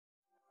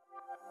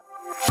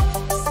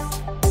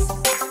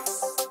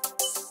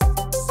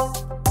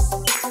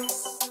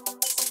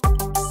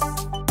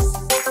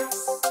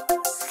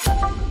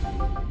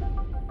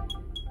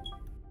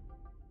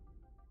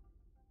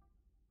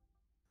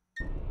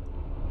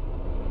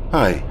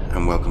Hi,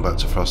 and welcome back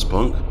to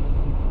Frostpunk.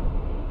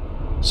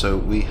 So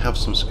we have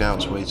some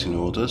scouts waiting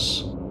orders,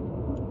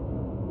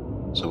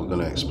 so we're going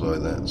to explore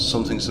that.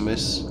 Something's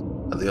amiss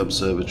at the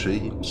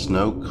observatory.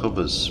 Snow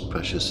covers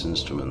precious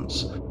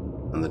instruments,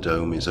 and the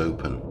dome is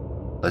open,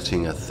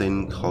 letting a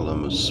thin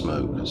column of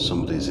smoke.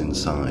 Somebody's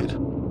inside.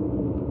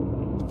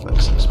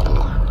 Let's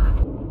explore.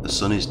 The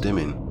sun is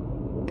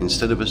dimming.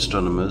 Instead of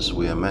astronomers,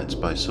 we are met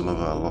by some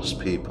of our lost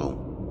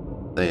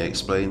people. They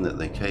explain that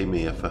they came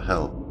here for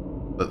help,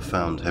 but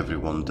found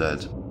everyone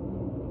dead.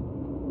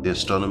 The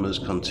astronomers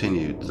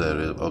continued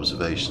their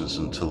observations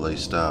until they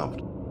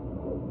starved.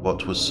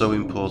 What was so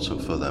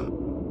important for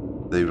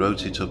them? They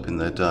wrote it up in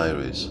their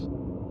diaries.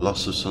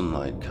 Loss of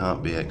sunlight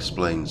can't be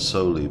explained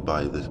solely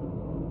by the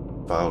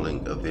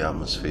fouling of the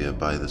atmosphere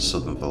by the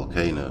southern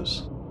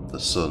volcanoes. The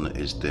sun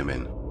is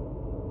dimming.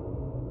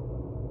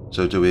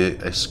 So do we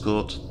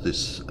escort the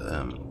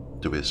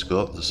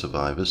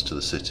survivors to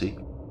the city?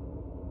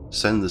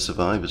 Send the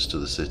survivors to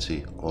the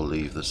city, or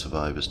leave the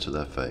survivors to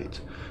their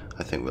fate?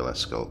 I think we'll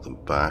escort them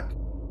back,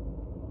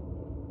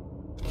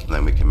 and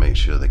then we can make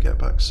sure they get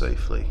back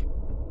safely.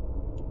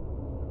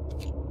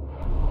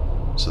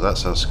 So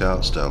that's our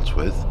scouts dealt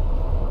with.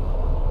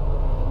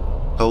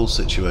 Whole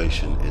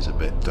situation is a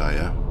bit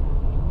dire.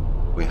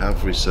 We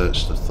have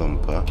researched the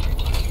thumper,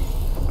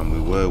 and we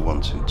were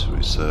wanting to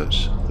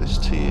research this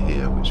tier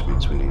here, which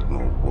means we need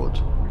more wood.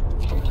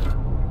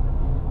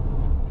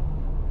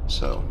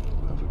 So,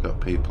 have we got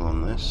people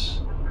on this?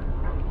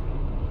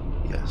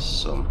 Yes,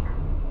 some.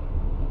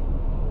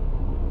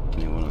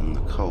 Anyone in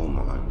the coal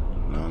mine?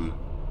 None.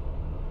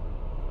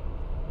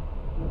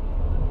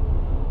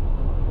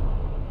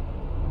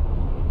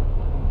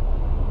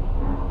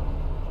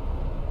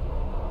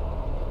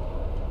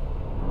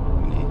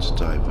 We need to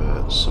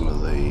divert some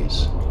of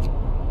these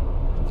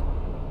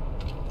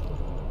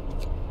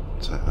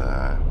to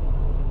there.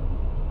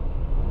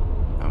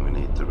 And we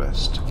need the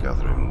rest to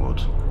gather in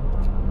wood.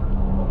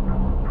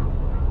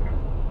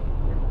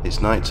 It's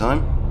night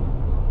time,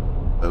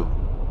 so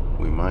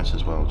we might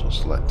as well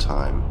just let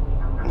time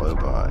blow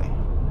by.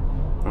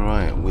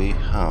 Alright, we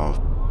have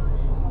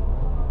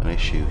an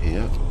issue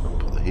here. I'll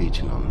put the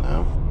heating on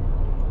now.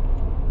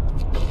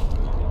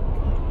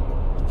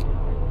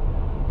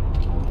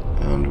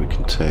 And we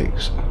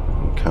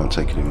can't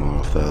take any more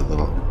off there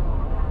though.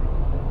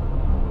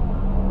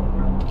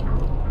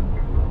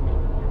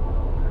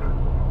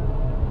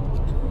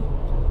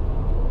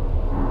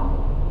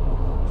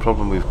 The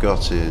problem we've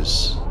got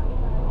is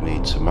we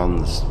need to man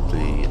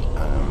the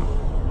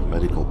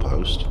medical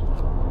post.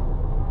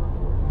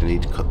 We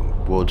need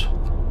wood,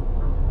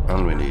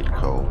 and we need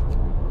coal.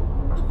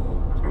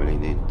 We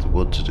need the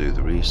wood to do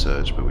the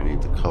research, but we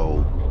need the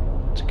coal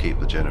to keep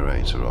the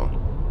generator on.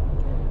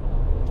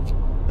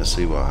 Let's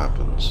see what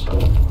happens.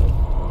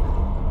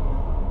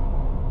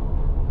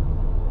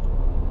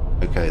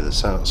 Okay, the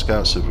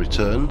scouts have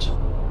returned.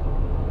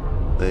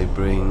 They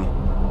bring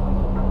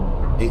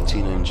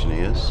 18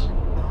 engineers,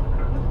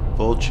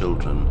 4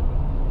 children,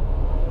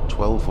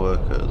 12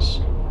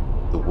 workers,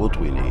 the wood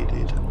we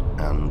needed,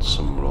 and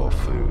some raw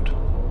food.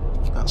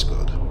 That's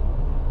good.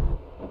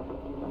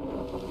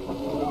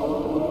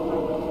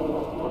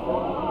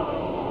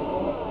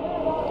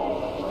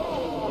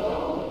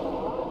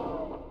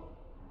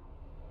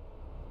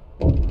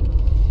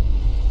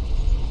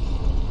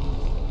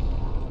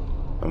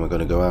 And we're going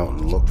to go out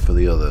and look for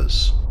the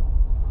others.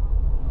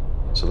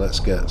 So let's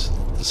get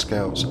the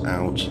scouts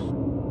out.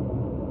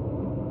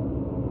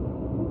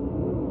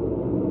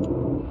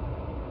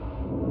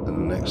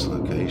 Next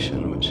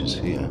location, which is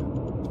here.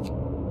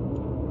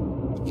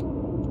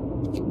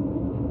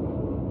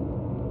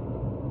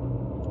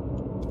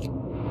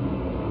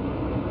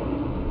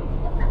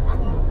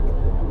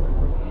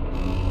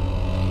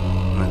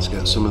 Let's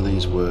get some of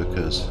these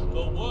workers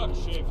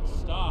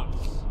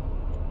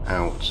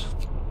out.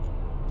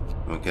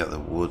 We'll get the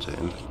wood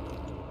in.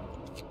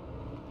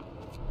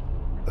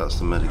 That's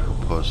the medical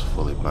post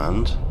fully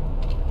manned.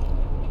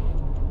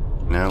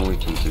 Now we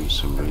can do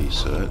some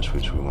research,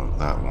 which we want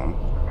that one.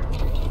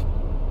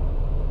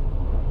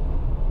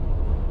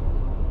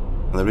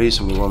 And the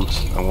reason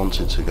I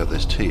wanted to get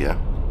this tier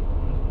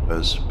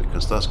was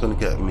because that's going to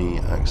get me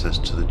access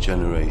to the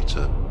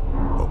generator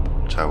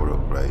tower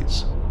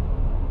upgrades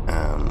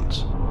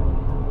and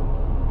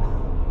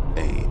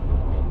a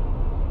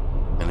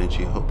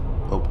energy hub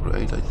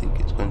upgrade, I think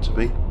it's going to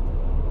be.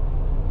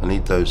 I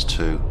need those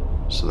two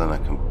so then I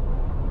can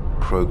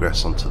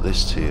progress onto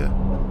this tier,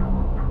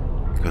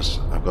 because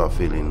I've got a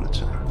feeling that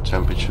the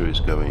temperature is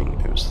going,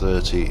 it was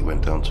 30, it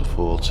went down to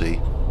 40.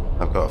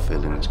 I've got a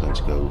feeling it's going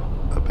to go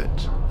a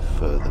bit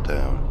further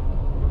down.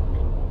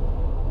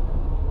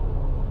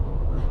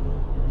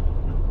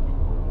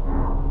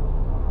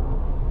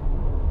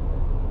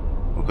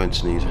 We're going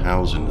to need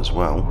housing as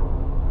well.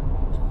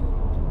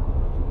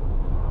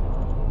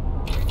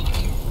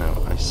 Now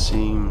I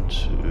seem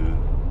to...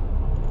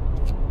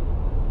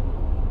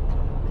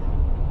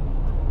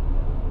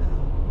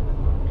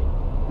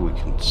 we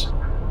can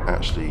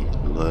actually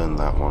learn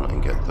that one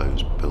and get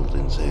those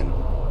buildings in.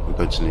 We're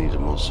going to need a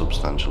more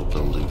substantial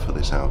building for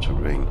this outer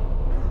ring.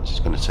 It's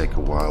going to take a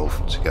while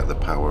to get the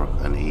power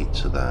and heat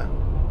to there.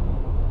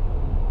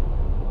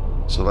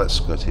 So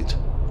let's get it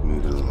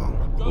moving along.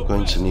 We're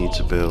going to need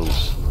to build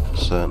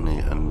certainly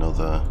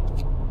another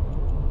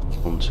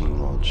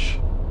hunting lodge.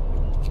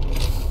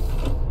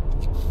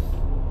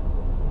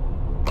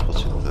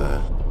 Put it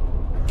there.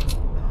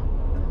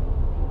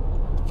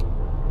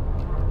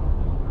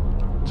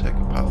 Take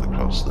a path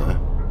across there.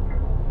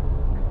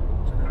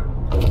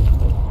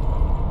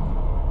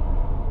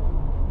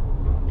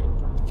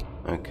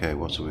 Okay,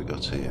 what have we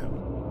got here?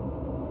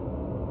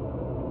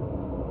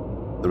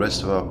 The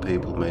rest of our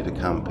people made a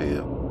camp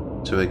here,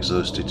 too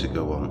exhausted to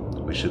go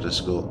on. We should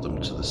escort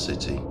them to the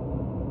city.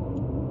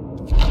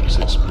 Let's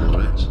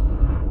explore it.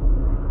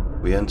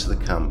 We enter the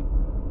camp,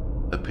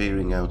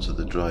 appearing out of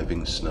the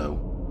driving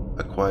snow.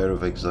 A choir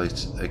of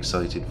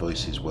excited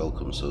voices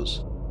welcomes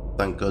us.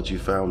 Thank God you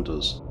found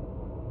us.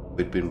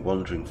 We'd been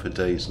wandering for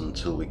days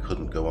until we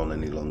couldn't go on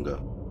any longer.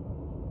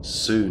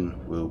 Soon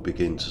we'll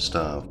begin to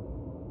starve.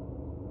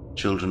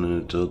 Children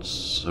and adults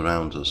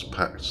surround us,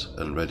 packed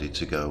and ready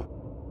to go.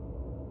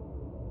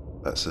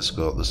 Let's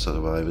escort the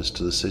survivors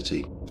to the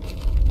city.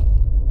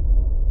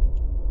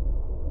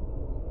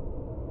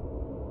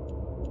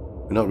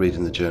 We're not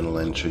reading the journal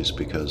entries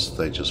because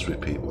they just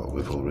repeat what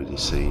we've already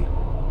seen.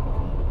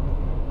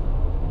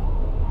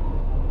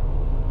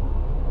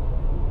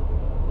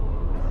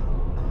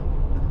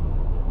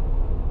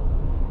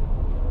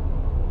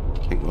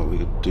 I think what we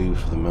could do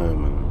for the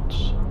moment...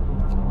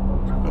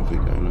 Have we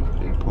got enough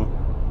people?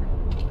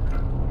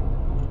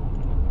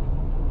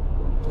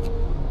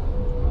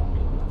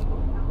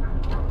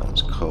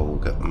 That's coal,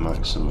 get the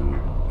maximum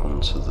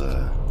onto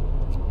there.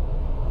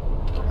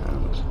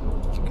 And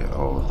get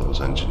all of those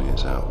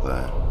engineers out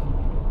there.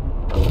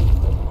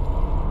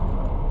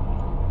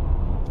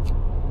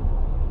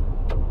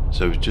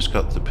 So we've just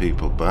got the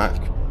people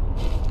back.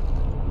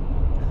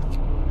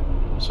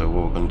 So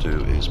what we're going to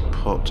do is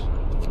put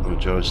the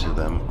majority of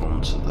them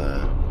onto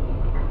there.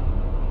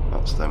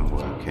 That's them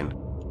working.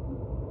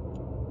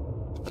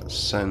 Let's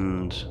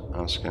send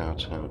our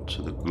scout out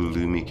to the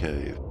gloomy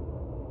cave.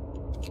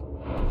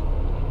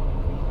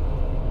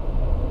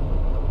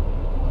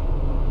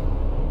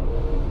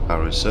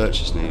 Our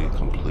research is nearly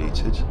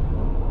completed.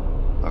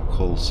 Our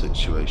coal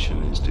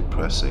situation is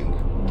depressing.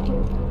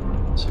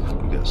 Let's see if we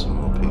can get some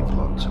more people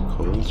onto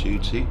coal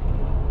duty.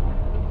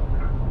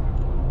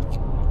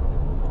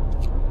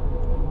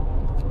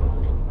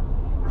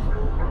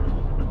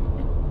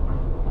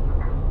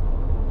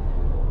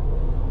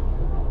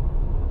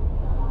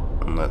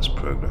 And let's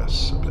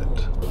progress a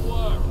bit.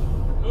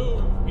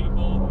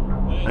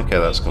 Okay,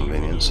 that's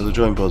convenient. So the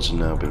drawing boards have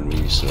now been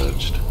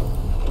researched.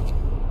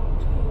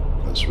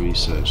 Let's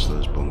research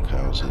those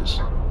bunkhouses.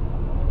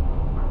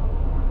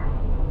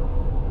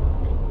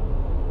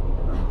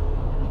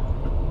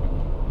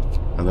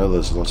 I know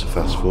there's a lot of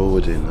fast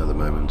forwarding at the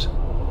moment,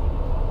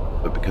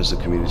 but because the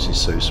community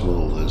is so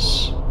small,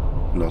 there's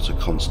not a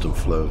constant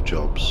flow of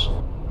jobs.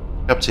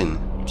 Captain,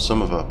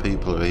 some of our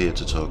people are here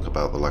to talk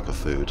about the lack of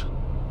food.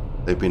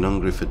 They've been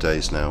hungry for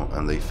days now,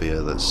 and they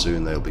fear that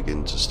soon they'll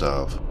begin to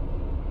starve.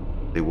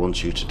 They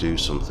want you to do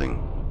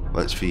something.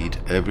 Let's feed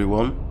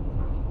everyone.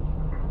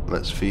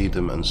 Let's feed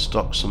them and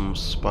stock some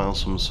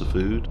spoilsome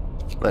food.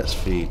 Let's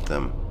feed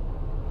them.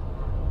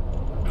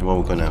 And what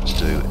we're going to have to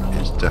do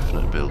is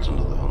definitely build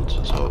another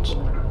hunter's hut.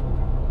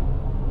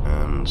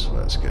 And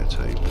let's get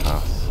a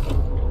path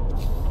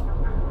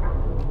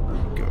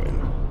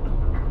going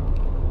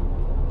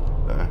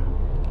there.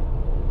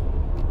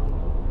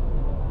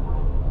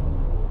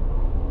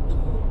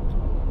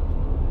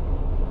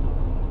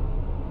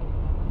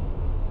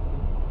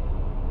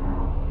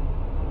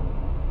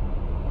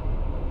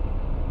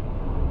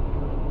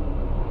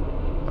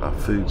 Our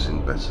food's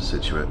in better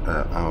situation.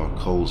 Our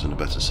coal's in a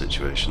better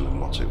situation than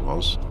what it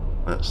was.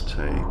 Let's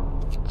take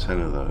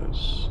 10 of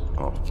those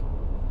off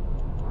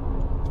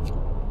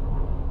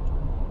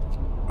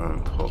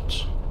and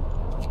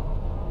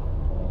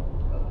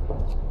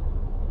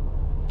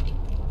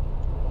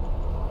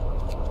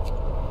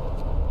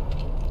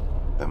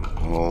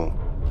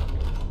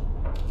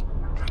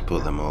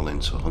put them all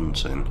into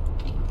hunting.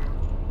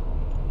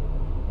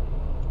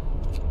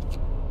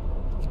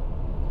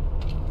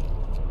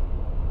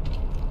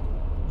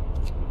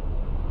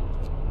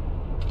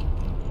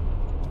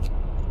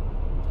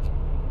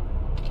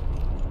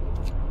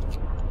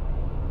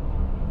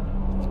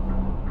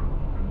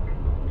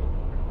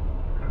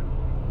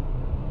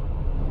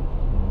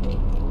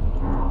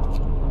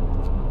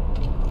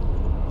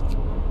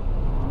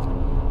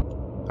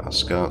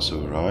 Scouts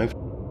have arrived.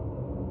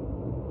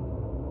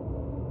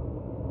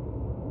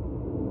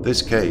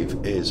 This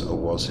cave is or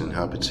was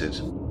inhabited.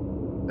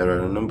 There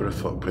are a number of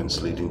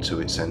footprints leading to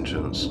its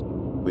entrance.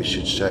 We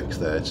should check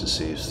there to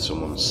see if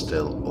someone's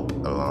still up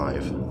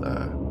alive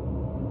there.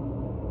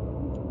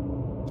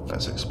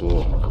 Let's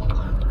explore.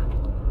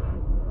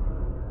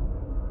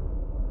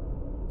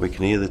 We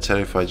can hear the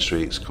terrified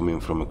shrieks coming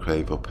from a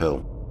cave uphill.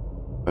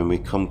 When we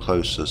come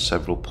closer,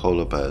 several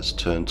polar bears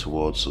turn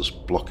towards us,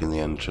 blocking the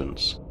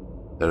entrance.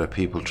 There are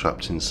people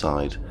trapped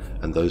inside,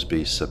 and those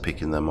beasts are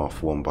picking them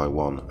off one by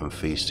one and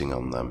feasting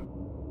on them.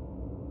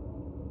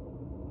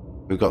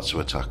 We've got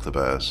to attack the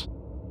bears.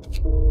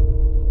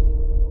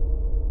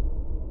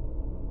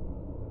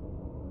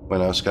 When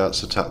our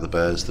scouts attacked the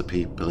bears, the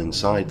people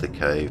inside the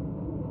cave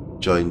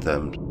joined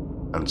them,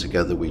 and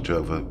together we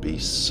drove our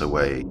beasts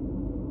away.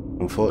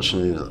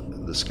 Unfortunately,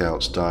 the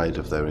scouts died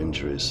of their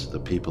injuries. The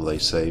people they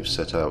saved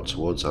set out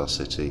towards our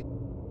city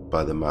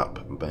by the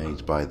map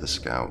made by the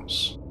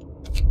scouts.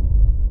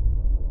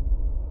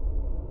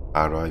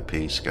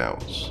 R.I.P.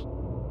 Scouts.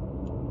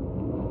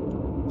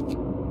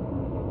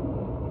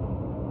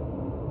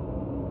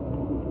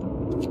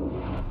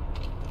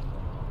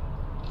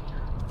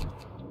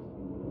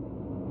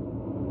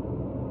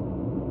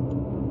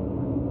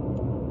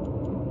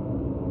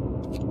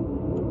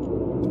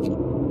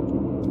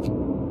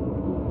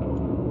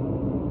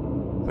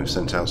 We've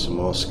sent out some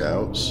more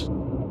scouts,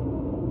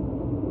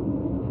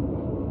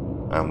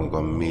 and we're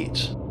going to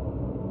meet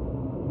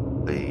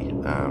the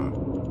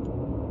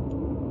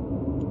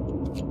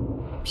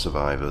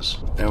survivors.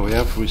 Now, we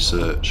have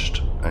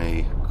researched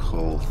a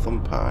coal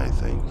thumper, I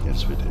think.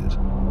 Yes, we did.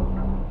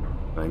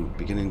 I'm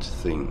beginning to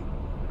think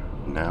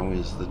now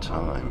is the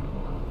time.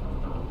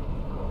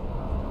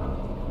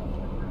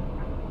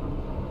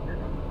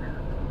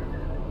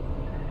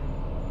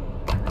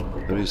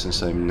 The reason I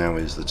say now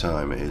is the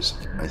time is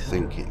I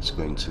think it's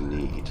going to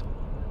need...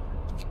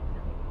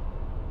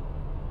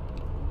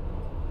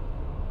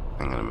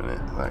 Hang on a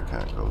minute, that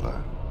can't go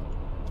there.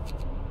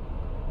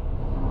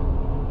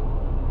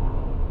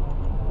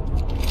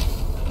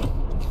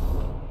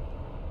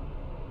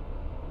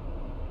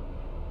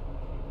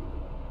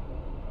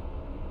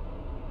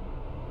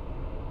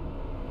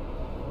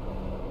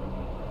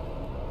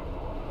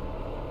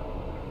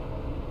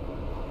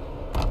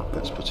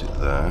 Let's put it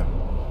there.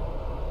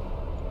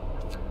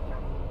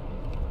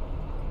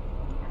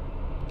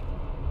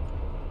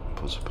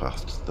 Put a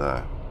path to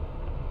there.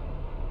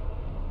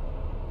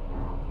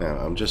 Now,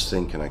 I'm just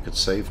thinking I could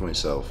save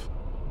myself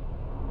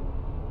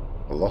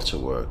a lot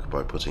of work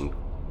by putting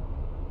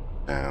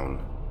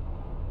down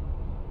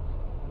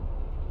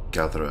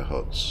gatherer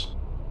huts.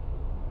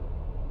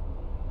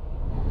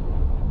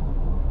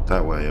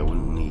 That way I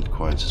wouldn't need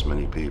quite as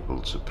many people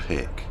to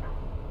pick.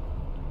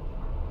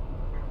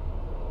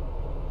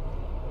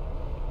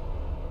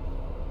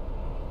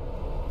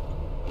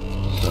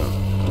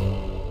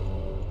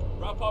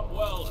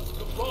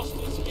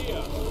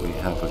 We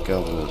have a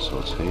gatherer's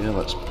hut here,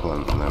 let's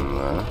plant them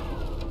there,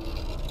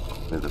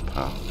 with a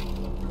path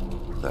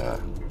there.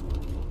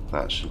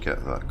 That should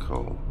get that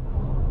coal.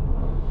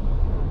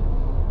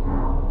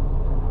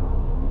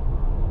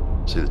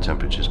 See, the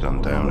temperature's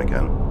gone down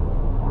again.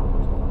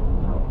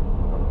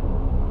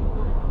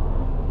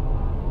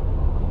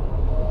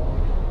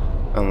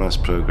 And let's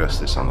progress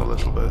this on a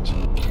little bit.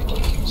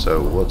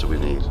 So what do we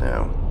need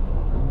now?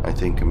 I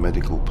think a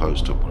medical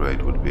post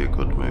upgrade would be a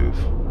good move.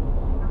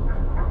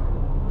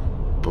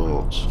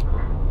 But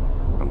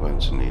I'm going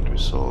to need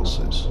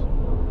resources.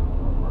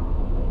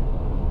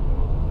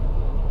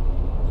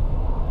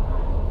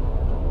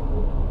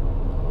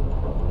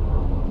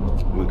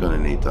 We're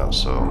going to need that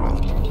sawmill.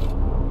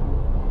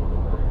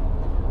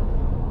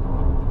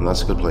 And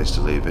that's a good place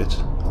to leave it.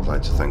 I'd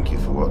like to thank you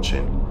for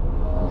watching.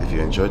 If you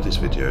enjoyed this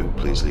video,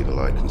 please leave a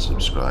like and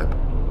subscribe,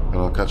 and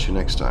I'll catch you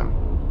next time.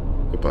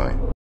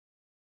 Goodbye.